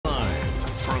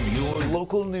from your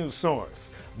local news source.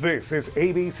 This is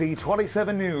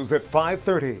ABC27 News at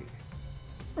 5:30.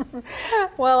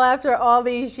 Well, after all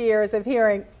these years of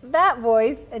hearing that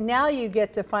voice, and now you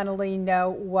get to finally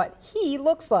know what he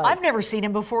looks like. I've never seen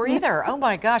him before either. Oh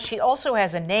my gosh, he also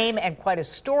has a name and quite a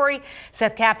story.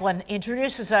 Seth Kaplan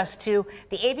introduces us to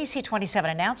the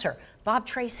ABC27 announcer, Bob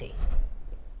Tracy.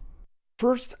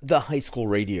 First, the high school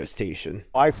radio station.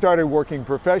 I started working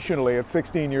professionally at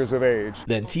 16 years of age.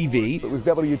 Then TV. It was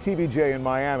WTVJ in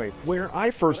Miami. Where I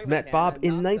first met Bob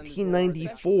in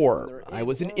 1994. I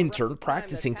was an intern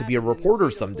practicing to be a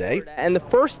reporter someday. And the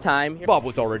first time, Bob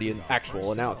was already an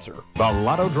actual announcer. The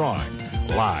Lotto Drawing,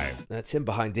 live. That's him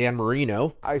behind Dan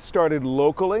Marino. I started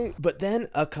locally. But then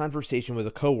a conversation with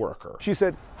a coworker. She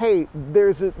said, hey,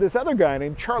 there's this other guy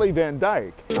named Charlie Van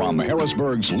Dyke. From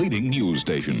Harrisburg's leading news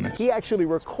station. He actually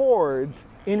records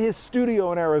in his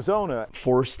studio in Arizona.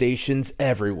 4 stations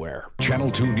everywhere.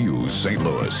 Channel 2 News, St.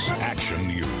 Louis. Action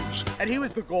News. And he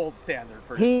was the gold standard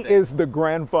for He is the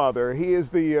grandfather. He is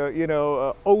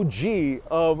the, OG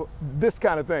of this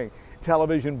kind of thing.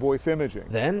 Television voice imaging.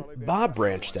 Then Bob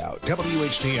branched out.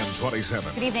 WHTM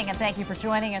 27. Good evening and thank you for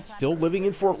joining us. Still living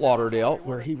in Fort Lauderdale,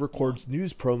 where he records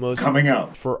news promos coming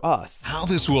up for us. How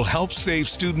this will help save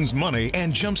students money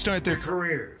and jumpstart their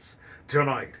careers.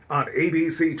 Tonight on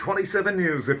ABC 27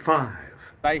 News at 5.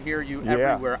 I hear you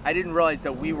everywhere. I didn't realize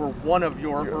that we were one of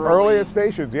your earliest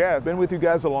stations. Yeah, I've been with you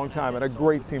guys a long time and a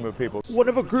great team of people. One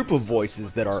of a group of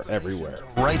voices that are everywhere.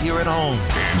 Right here at home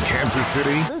in Kansas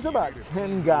City. There's about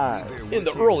 10 guys. In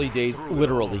the early days,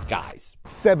 literally guys.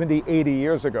 70, 80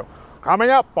 years ago. Coming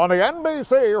up on the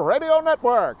NBC Radio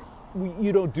Network.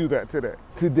 You don't do that today.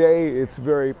 Today, it's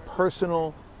very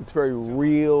personal. It's very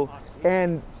real.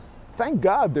 And thank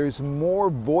God there's more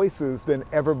voices than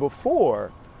ever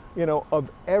before, of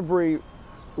every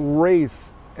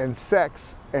race and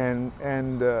sex and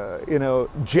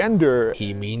gender.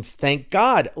 He means thank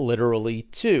God, literally,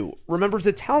 too. Remembers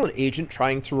a talent agent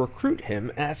trying to recruit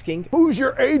him, asking, who's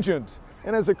your agent?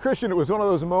 And as a Christian, it was one of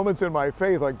those moments in my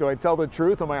faith, like, do I tell the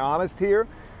truth? Am I honest here?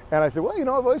 And I said, well, I've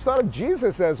always thought of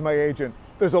Jesus as my agent.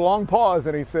 There's a long pause,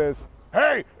 and he says,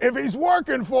 hey, if he's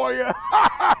working for you.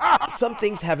 Some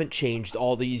things haven't changed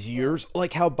all these years,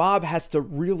 like how Bob has to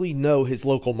really know his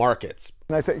local markets.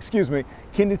 And I said, excuse me,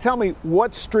 can you tell me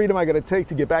what street am I going to take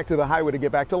to get back to the highway to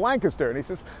get back to Lancaster? And he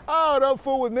says, oh, don't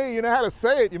fool with me. You know how to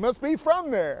say it. You must be from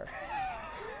there.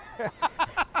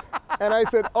 And I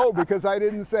said, oh, because I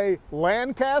didn't say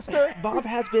Lancaster? Bob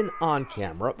has been on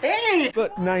camera,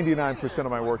 but 99%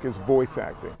 of my work is voice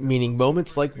acting. Meaning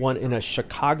moments like one in a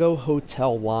Chicago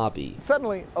hotel lobby.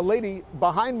 Suddenly, a lady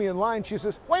behind me in line, she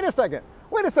says, wait a second,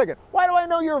 why do I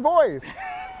know your voice?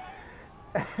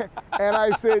 And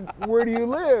I said, where do you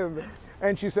live?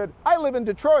 And she said, I live in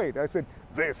Detroit. I said,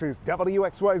 this is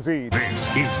WXYZ. This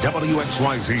is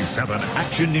WXYZ 7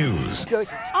 Action News. She's like,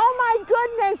 oh my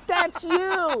goodness, that's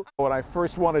you. When I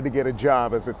first wanted to get a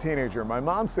job as a teenager, my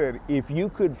mom said, if you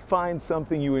could find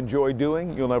something you enjoy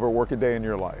doing, you'll never work a day in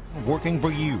your life. Working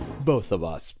for you. Both of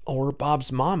us. Or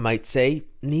Bob's mom might say,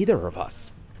 neither of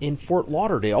us. In Fort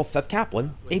Lauderdale, Seth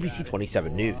Kaplan, ABC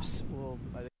 27 News.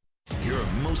 Your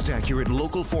most accurate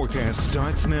local forecast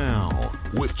starts now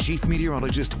with Chief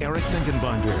Meteorologist Eric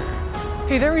Finkenbinder.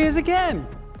 Hey, there he is again.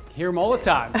 Hear him all the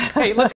time. Hey, let's